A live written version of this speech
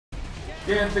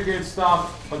Get the good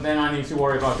stuff, but then I need to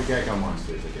worry about the gecko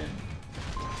monsters again.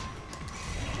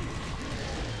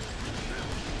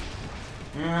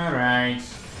 Alright.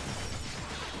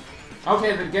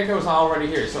 Okay, the geckos are already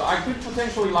here, so I could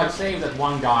potentially like save that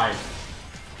one guy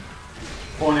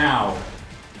for now,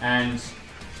 and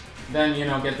then, you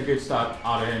know, get the good stuff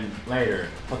out of him later,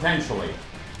 potentially.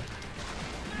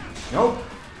 Nope.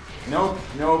 Nope,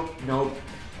 nope, nope.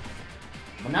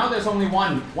 But now there's only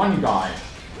one guy.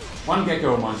 One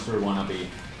gecko monster wannabe.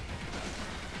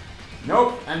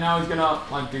 Nope, and now he's gonna,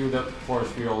 like, do the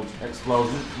force field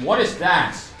explosion. What is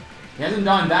that? He hasn't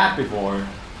done that before.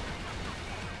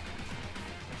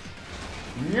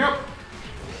 Yep.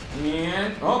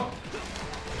 And, oh.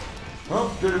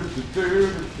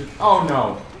 Oh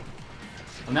no.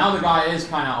 And now the guy is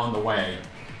kind of on the way.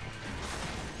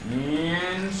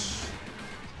 And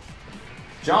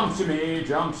jump to me,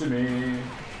 jump to me.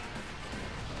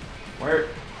 Where?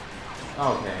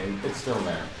 Okay, it's still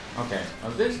there. Okay,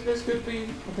 well, this could be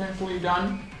potentially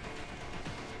done.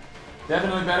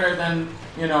 Definitely better than,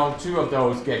 you know, 2 of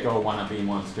those gecko wannabe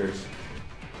monsters.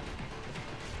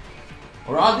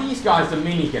 Or are these guys the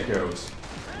mini geckos?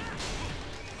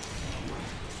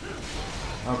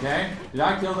 Okay, did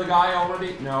I kill the guy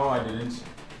already? No, I didn't.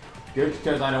 Good,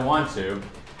 because I don't want to.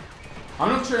 I'm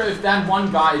not sure if that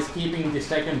one guy is keeping the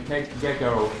second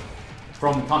gecko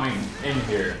from coming in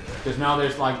here. Because now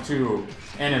there's like 2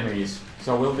 enemies.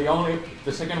 So will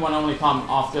the second one only come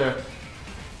after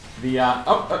the,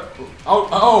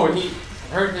 oh, he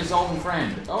hurt his own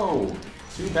friend. Oh,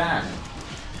 too bad.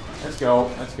 Let's go,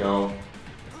 let's go.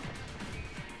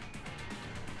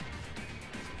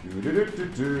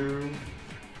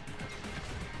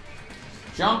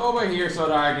 Jump over here so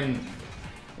that I can,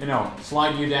 you know,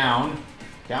 slide you down.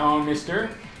 Come on, mister.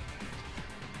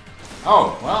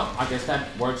 Oh, well, I guess that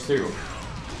works too.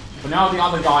 But now the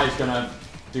other guy is gonna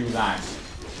do that.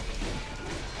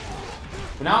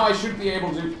 But now I should be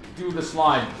able to do the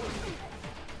slide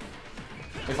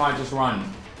if I just run.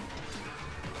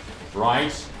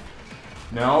 Right?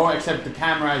 No, except the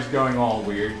camera is going all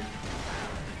weird.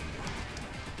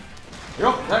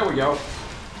 Yep, there we go.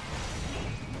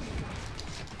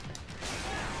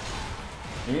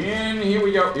 And here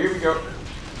we go, here we go.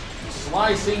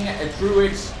 Slicing through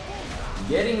it,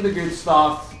 getting the good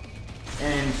stuff.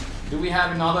 And do we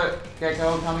have another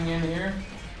gecko coming in here?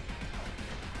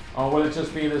 Or will it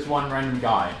just be this one random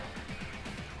guy?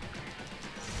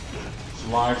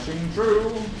 Slicing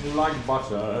through like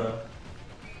butter.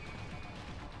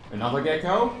 Another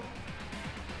gecko?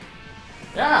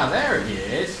 Yeah, there he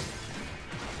is.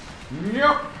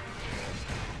 Yep.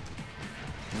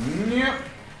 Yep.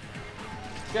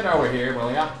 Get over here,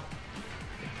 will ya?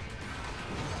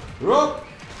 Oh!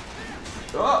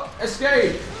 Oh!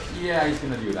 Escape! Yeah, he's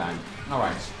gonna do that.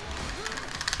 Alright.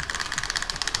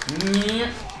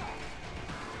 Yep.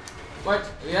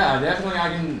 But, yeah, definitely I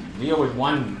can deal with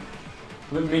one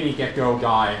mini gecko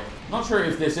guy. Not sure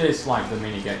if this is, like, the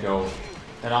mini gecko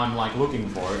that I'm, like, looking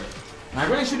for. And I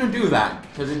really shouldn't do that,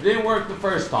 because it didn't work the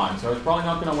first time, so it's probably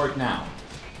not gonna work now.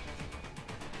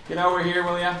 Get over here,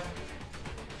 will ya?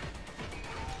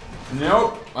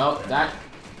 Nope. Well, that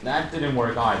didn't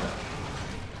work either.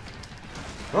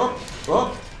 Oh,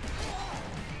 oh.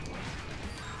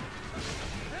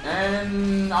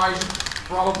 And I should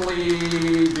probably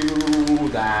do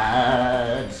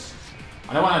that.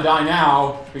 I don't want to die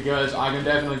now, because I can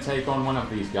definitely take on one of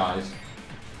these guys.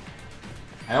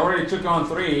 I already took on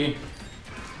 3,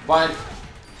 but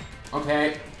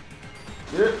okay.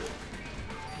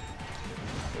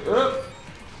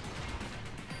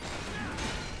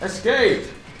 Escape!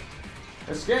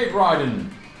 Escape, Raiden!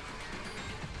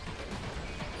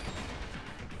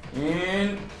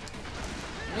 And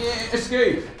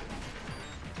escape!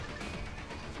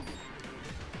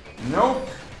 Nope.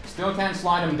 Still can't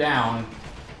slide him down.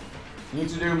 Need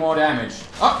to do more damage.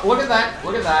 Oh, look at that!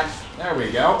 Look at that! There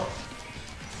we go.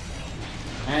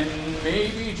 And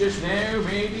maybe just now,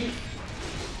 maybe.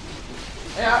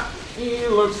 Yeah, he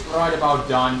looks right about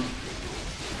done.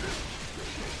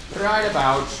 Right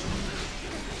about.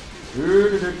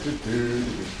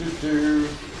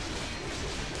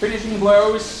 Finishing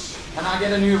blows. Can I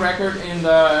get a new record in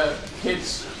the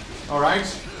hits? Alright.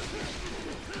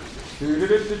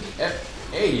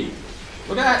 Hey,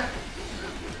 look at that.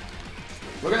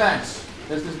 Look at that.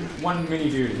 There's this one mini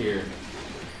dude here.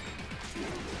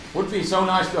 Would be so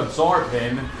nice to absorb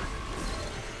him.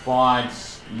 But,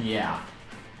 yeah.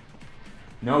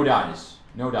 No dice.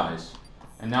 No dice.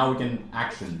 And now we can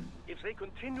action. If they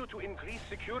continue to increase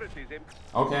security, then...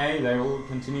 Okay, they will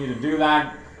continue to do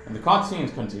that. And the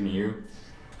cutscenes continue.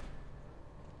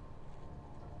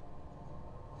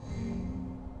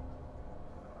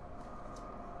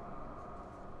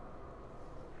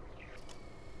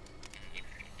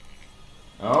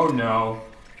 Oh no.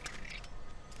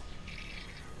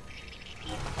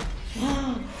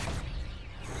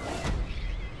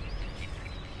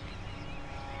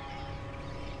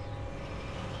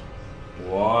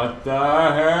 What the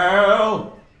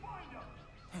hell?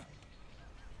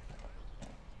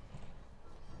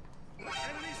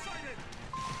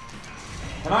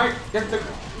 Can I get the...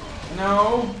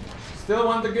 No. Still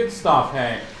want the good stuff,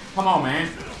 hey. Come on, man.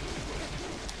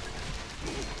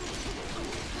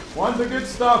 Want the good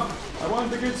stuff. I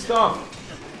want the good stuff.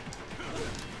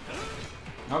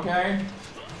 Okay.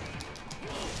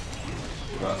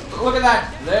 Look at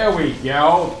that. There we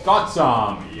go. Got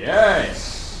some.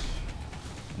 Yes.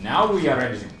 Now we are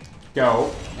ready to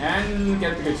go and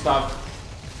get the good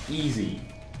stuff. Easy.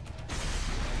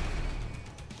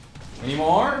 Any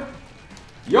more?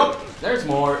 Yup. There's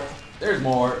more. There's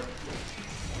more.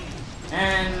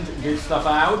 And good stuff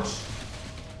out.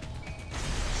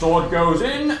 Sword goes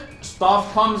in.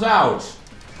 Stuff comes out.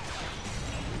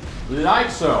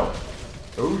 Like so.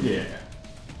 Oh yeah.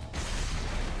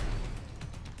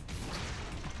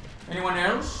 Anyone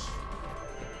else?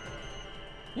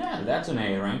 Yeah, that's an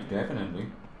A rank, definitely.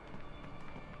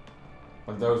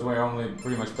 But those were only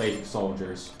pretty much basic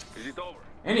soldiers. Is it over?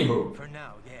 Anywho. For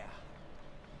now, yeah.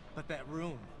 But that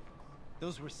room,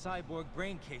 those were cyborg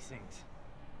brain casings.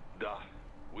 Duh.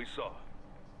 We saw.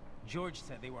 George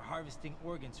said they were harvesting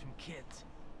organs from kids.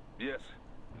 Yes.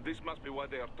 This must be why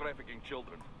they are trafficking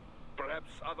children. Perhaps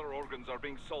other organs are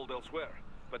being sold elsewhere,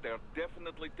 but they are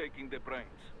definitely taking the brains.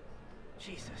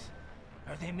 Jesus.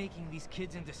 Are they making these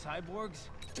kids into cyborgs?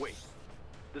 Wait.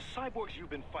 The cyborgs you've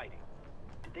been fighting,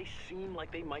 did they seem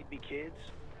like they might be kids?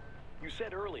 You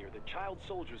said earlier that child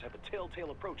soldiers have a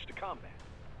telltale approach to combat.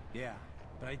 Yeah,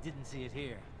 but I didn't see it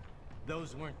here.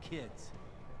 Those weren't kids.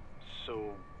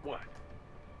 So, what?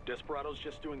 Desperados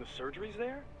just doing the surgeries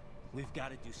there? We've got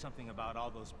to do something about all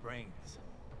those brains.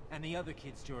 And the other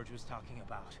kids George was talking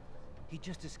about. He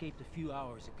just escaped a few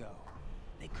hours ago.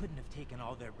 They couldn't have taken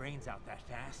all their brains out that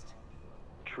fast.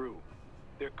 True.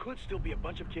 There could still be a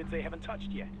bunch of kids they haven't touched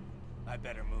yet. I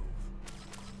better move.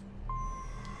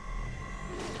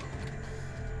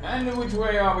 And which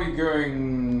way are we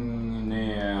going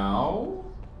now?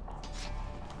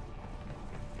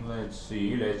 Let's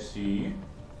see, let's see.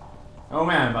 Oh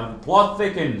man, but the plot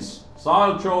thickens.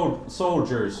 Child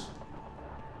soldiers.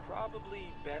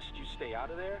 Probably best you stay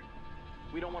out of there.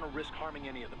 We don't want to risk harming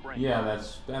any of the brains. Yeah,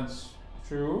 that's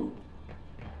true.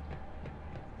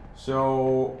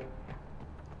 So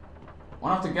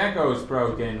one of the geckos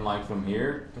broke in like from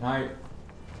here. Can I...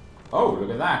 Oh, look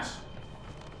at that.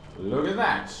 Look at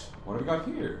that. What have we got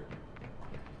here?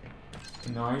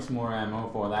 Nice, more ammo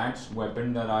for that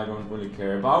weapon that I don't really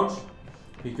care about.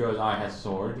 Because I have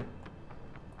sword.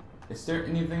 Is there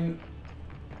anything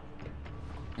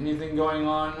going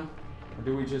on? Or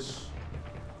do we just...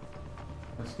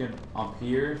 Let's get up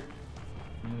here.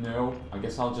 No, I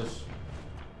guess I'll just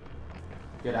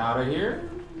get out of here,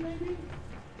 maybe?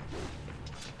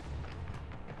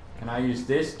 Can I use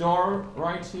this door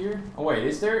right here? Oh wait,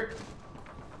 is there...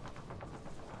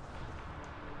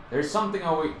 There's something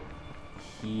over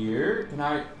here. Can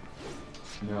I...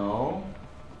 No.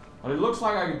 But it looks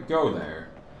like I could go there.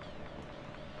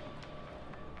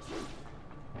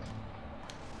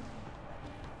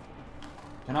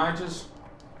 Can I just...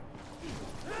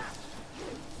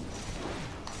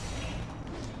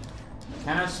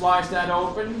 Can I slice that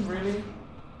open? Really?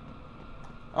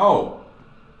 Oh.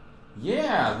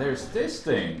 Yeah, there's this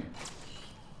thing.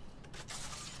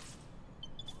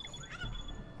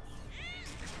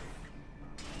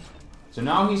 So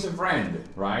now he's a friend,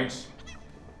 right?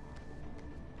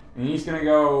 And he's gonna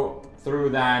go through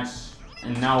that,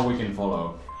 and now we can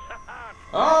follow.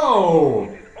 Oh!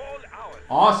 It is all ours.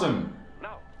 Awesome.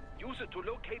 Now, use it to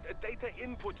locate a data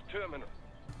input terminal.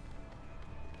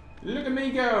 Look at me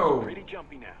go! Pretty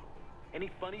jumpy now. Any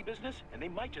funny business, and they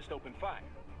might just open fire.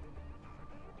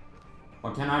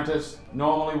 Or can I just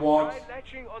normally walk? Try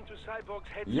latching onto Cyborg's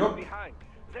head Yup. from behind.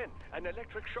 Then, an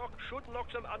electric shock should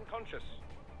knock them unconscious.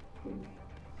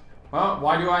 Well,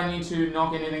 why do I need to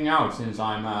knock anything out since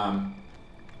I'm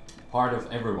part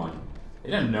of everyone? They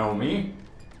don't know me.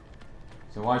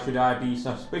 So why should I be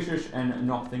suspicious and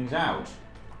knock things out?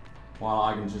 While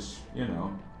I can just, you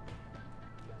know,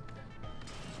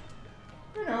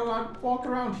 I walk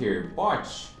around here, but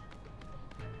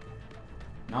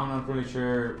now I'm not really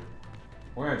sure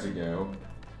where to go.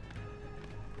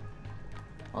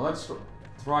 Well, let's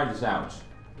try this out.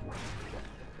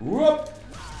 Whoop!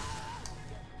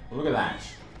 Look at that.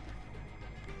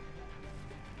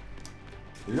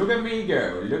 Look at me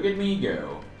go. Look at me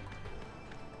go.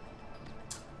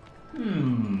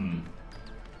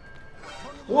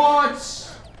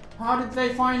 What? How did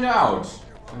they find out?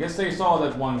 I guess they saw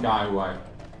that one guy who I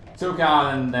took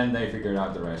out and then they figured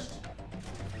out the rest.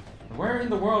 Where in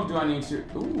the world do I need to...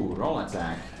 Ooh, roll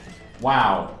attack.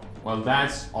 Wow. Well,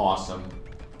 that's awesome.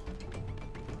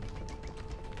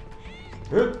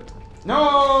 Hup.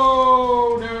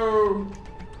 No! No!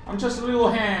 I'm just a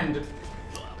little hand.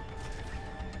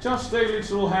 Just a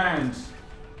little hand.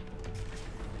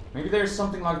 Maybe there's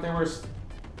something like there was...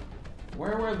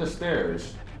 Where were the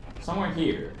stairs? Somewhere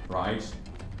here, right?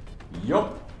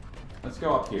 Yup. Let's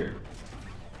go up here.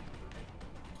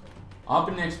 Up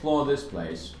and explore this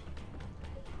place.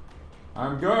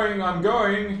 I'm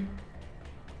going!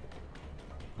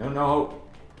 Don't know.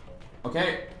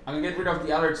 Okay, I can get rid of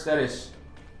the alert status.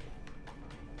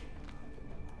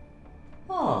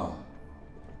 Oh.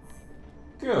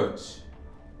 Good.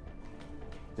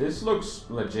 This looks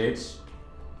legit.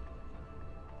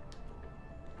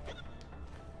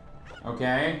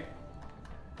 Okay.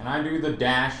 Can I do the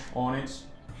dash on it?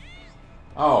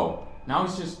 Oh, now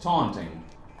it's just taunting.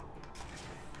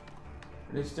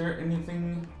 Is there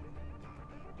anything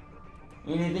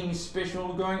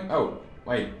special going? Oh,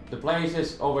 wait, the place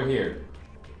is over here.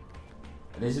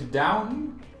 Is it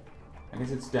down? I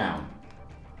guess it's down.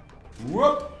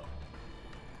 Whoop!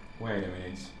 Wait a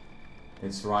minute.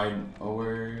 It's right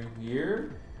over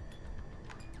here?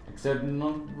 Except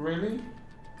not really.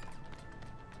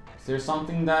 Is there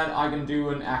something that I can do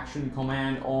an action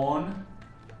command on?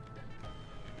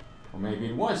 Or maybe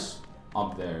it was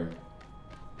up there.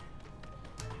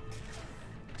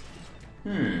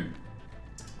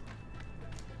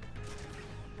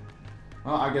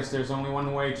 Well, I guess there's only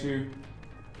one way to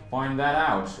find that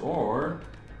out, or...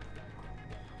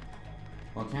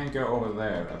 Well, I can't go over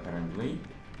there, apparently.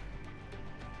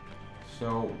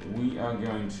 So, we are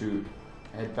going to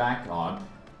head back up.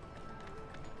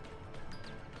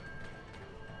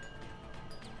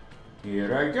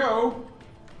 Here I go!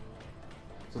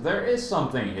 So there is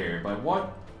something here, but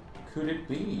what could it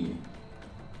be?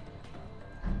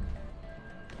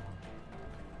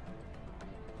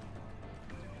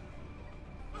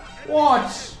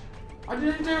 What? I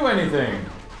didn't do anything.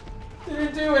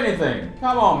 Didn't do anything.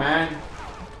 Come on, man.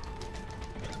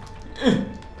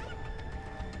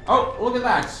 Oh, look at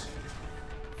that.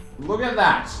 Look at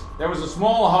that. There was a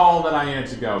small hole that I needed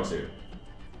to go to.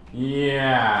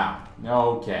 Yeah.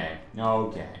 Okay.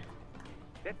 Okay.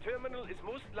 That terminal is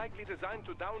most likely designed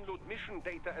to download mission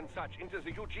data and such into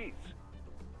the UGs.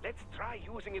 Let's try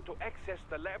using it to access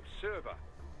the lab server.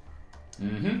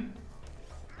 Mm-hmm.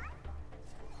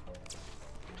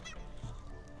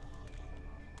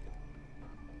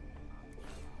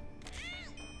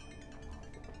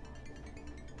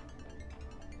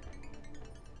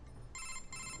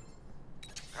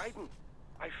 Raiden,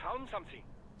 I found something.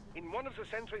 In one of the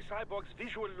Sentry Cyborg's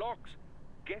visual logs.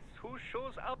 Guess who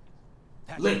shows up?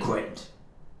 Liquid.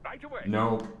 Right away.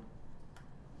 Nope.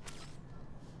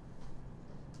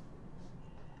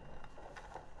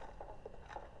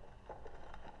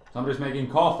 Somebody's making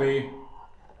coffee.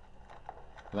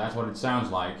 That's what it sounds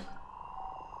like.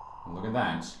 Look at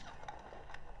that. Send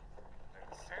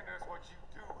us what you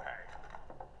do, Hank.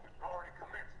 You've already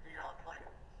commenced the outline.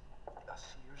 A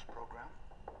Sears program?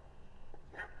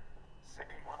 Yep.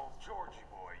 Same one old Georgie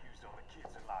boy used on the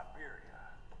kids in Liberia.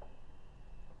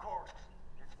 Of course,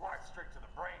 it's right straight to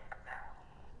the brain now.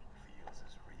 Feels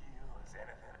as real as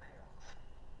anything else.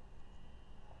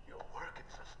 Your work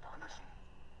is astonishing.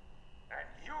 And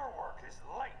your work is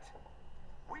late.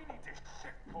 We need to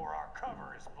shift before our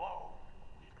cover is blown.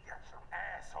 We've got some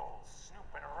assholes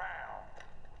snooping around.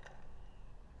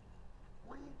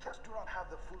 We just do not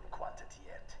have the full quantity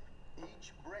yet.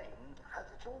 Each brain has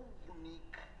its own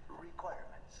unique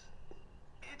requirements.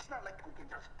 It's not like we can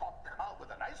just pop them out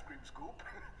with an ice cream scoop.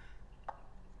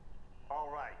 All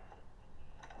right.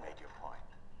 Make your point.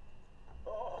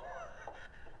 Oh,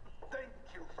 thank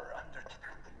you for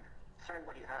understanding. Send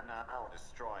what you have now or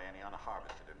destroy any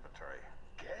unharvested inventory.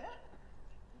 Okay?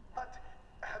 But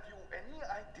have you any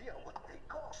idea what they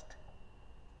cost?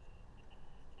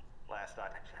 Last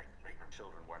I checked,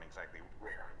 children weren't exactly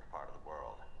rare in the part of the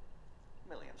world.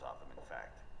 Millions of them, in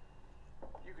fact.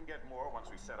 You can get more once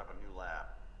we set up a new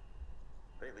lab.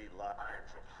 They lead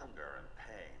lives of hunger and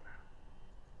pain.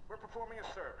 We're performing a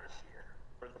service here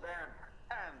for them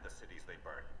and the cities they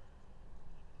burden.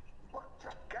 But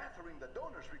just gathering the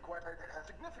donors requires a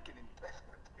significant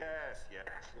investment. Yes,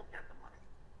 you'll get the money.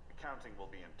 Accounting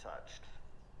will be in touch.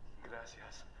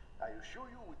 Gracias. I assure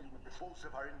you we will dispose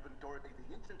of our inventory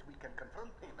the instant we can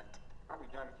confirm payment. Are we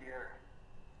done here?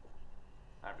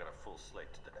 I've got a full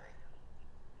slate today.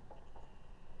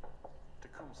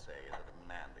 Tecumseh is a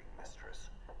demanding mistress.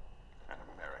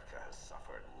 has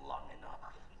suffered long enough.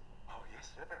 Oh, yes,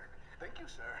 sir. Thank you,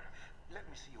 sir. Let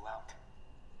me see you out.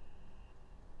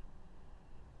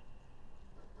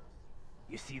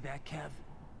 You see that, Kev?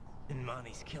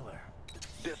 Imani's killer.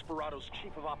 Desperado's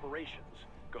chief of operations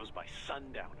goes by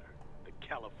Sundowner, the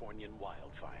Californian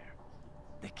wildfire.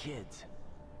 The kids.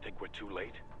 Think we're too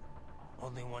late?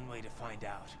 Only one way to find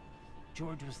out.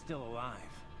 George was still alive.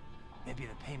 Maybe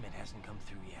the payment hasn't come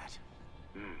through yet.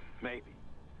 Maybe.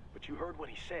 But you heard what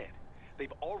he said.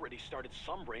 They've already started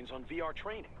some brains on VR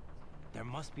training. There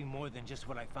must be more than just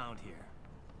what I found here.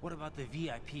 What about the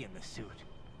VIP in the suit?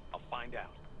 I'll find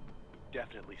out.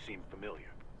 Definitely seemed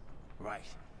familiar. Right.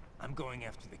 I'm going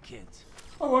after the kids.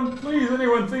 Oh, and please,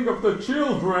 anyone think of the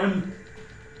children?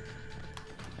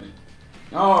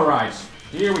 Alright,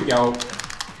 here we go.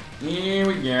 Here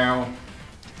we go.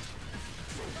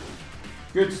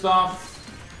 Good stuff.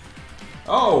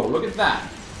 Oh, look at that.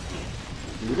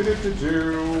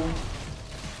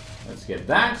 Let's get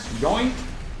that going.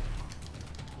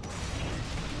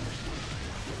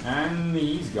 And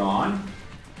he's gone.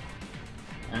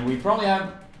 And we probably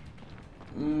have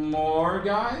more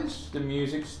guys. The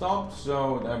music stopped,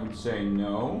 so I would say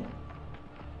no.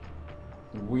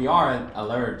 We are at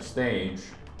alert stage.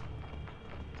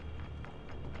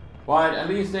 But at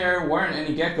least there weren't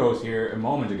any geckos here a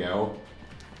moment ago.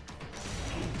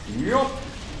 Yup.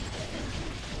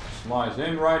 Slice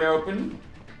him right open.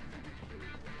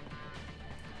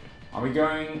 Are we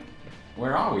going?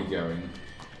 Where are we going?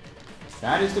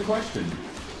 That is the question.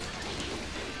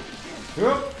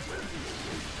 Yup.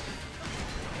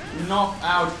 Knock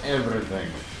out everything.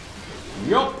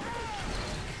 Yup.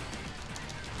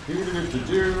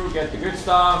 Get the good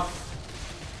stuff.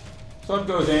 Stuff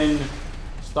goes in.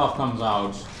 Stuff comes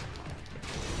out.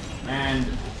 And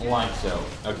like so.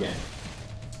 Again.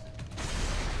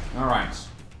 Alright.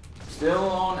 Still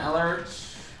on alert.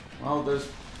 Well, there's...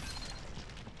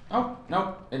 Oh,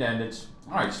 nope. It ended.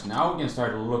 Alright, so now we can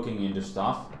start looking into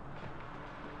stuff.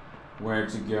 Where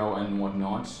to go and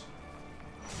whatnot.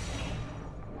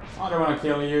 I don't want to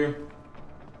kill you.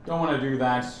 Don't want to do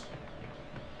that.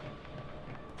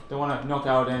 Don't want to knock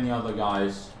out any other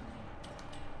guys.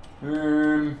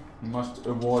 Must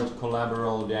avoid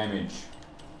collateral damage.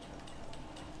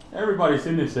 Everybody's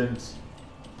innocent.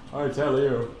 I tell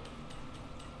you.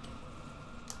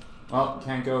 Well,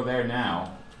 can't go there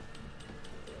now.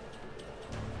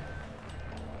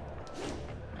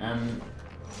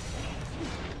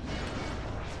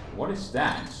 What is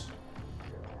that?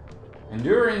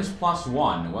 Endurance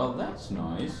 +1. Well, that's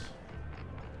nice.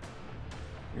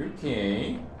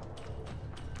 Okay.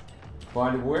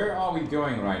 But where are we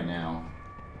going right now?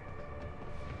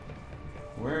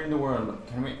 Where in the world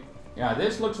can we... Yeah,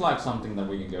 this looks like something that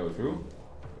we can go through.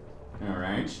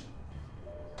 Alright.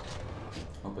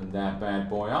 Open that bad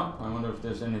boy up. I wonder if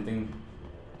there's anything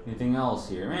else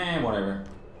here. Whatever.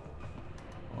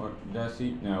 Or does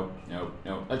he? No.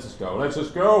 Let's just go. Let's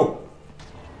just go!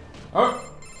 Oh!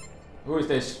 Who is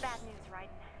this? Bad news, Raiden.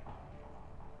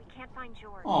 We can't find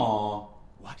George. Aww.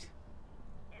 What?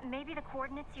 Maybe the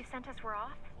coordinates you sent us were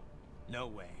off? No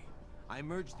way. I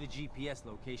merged the GPS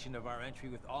location of our entry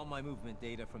with all my movement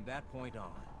data from that point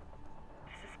on.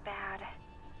 This is bad.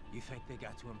 You think they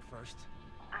got to him first?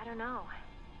 I don't know.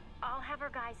 I'll have our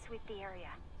guys sweep the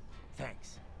area.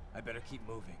 Thanks. I better keep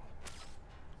moving.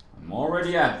 I'm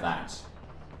already at that.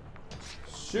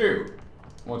 Shoot.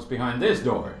 What's behind this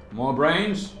door? More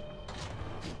brains?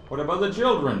 What about the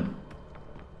children?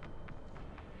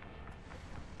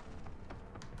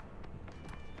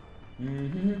 The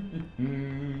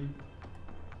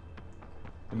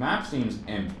map seems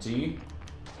empty.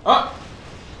 Oh!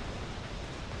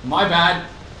 My bad.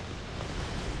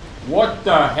 What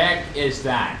the heck is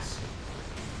that?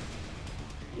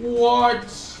 What?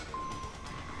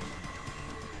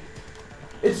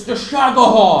 It's the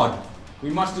Shagahord! We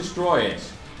must destroy it.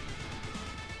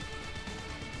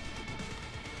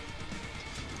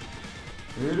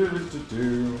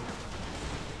 The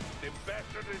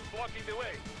bastard is blocking the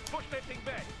way. Push that thing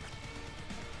back.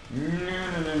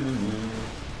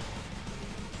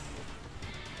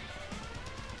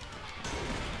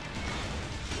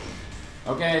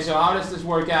 Okay, so how does this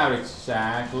work out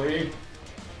exactly?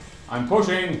 I'm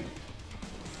pushing.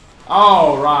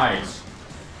 Oh, right.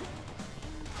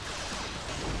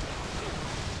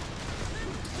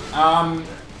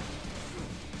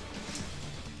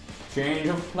 Change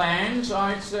of plans,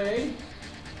 I'd say.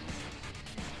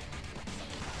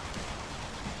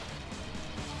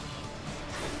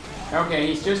 Okay,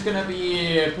 he's just gonna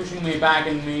be pushing me back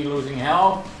and me losing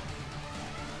health.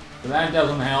 So that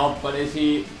doesn't help, but is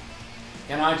he...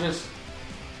 Can I just...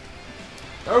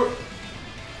 Oh!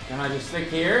 Can I just stick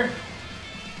here?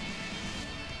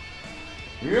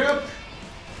 Yep.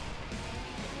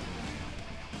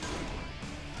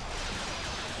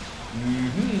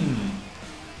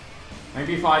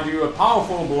 Maybe if I do a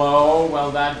powerful blow,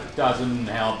 well, that doesn't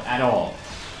help at all.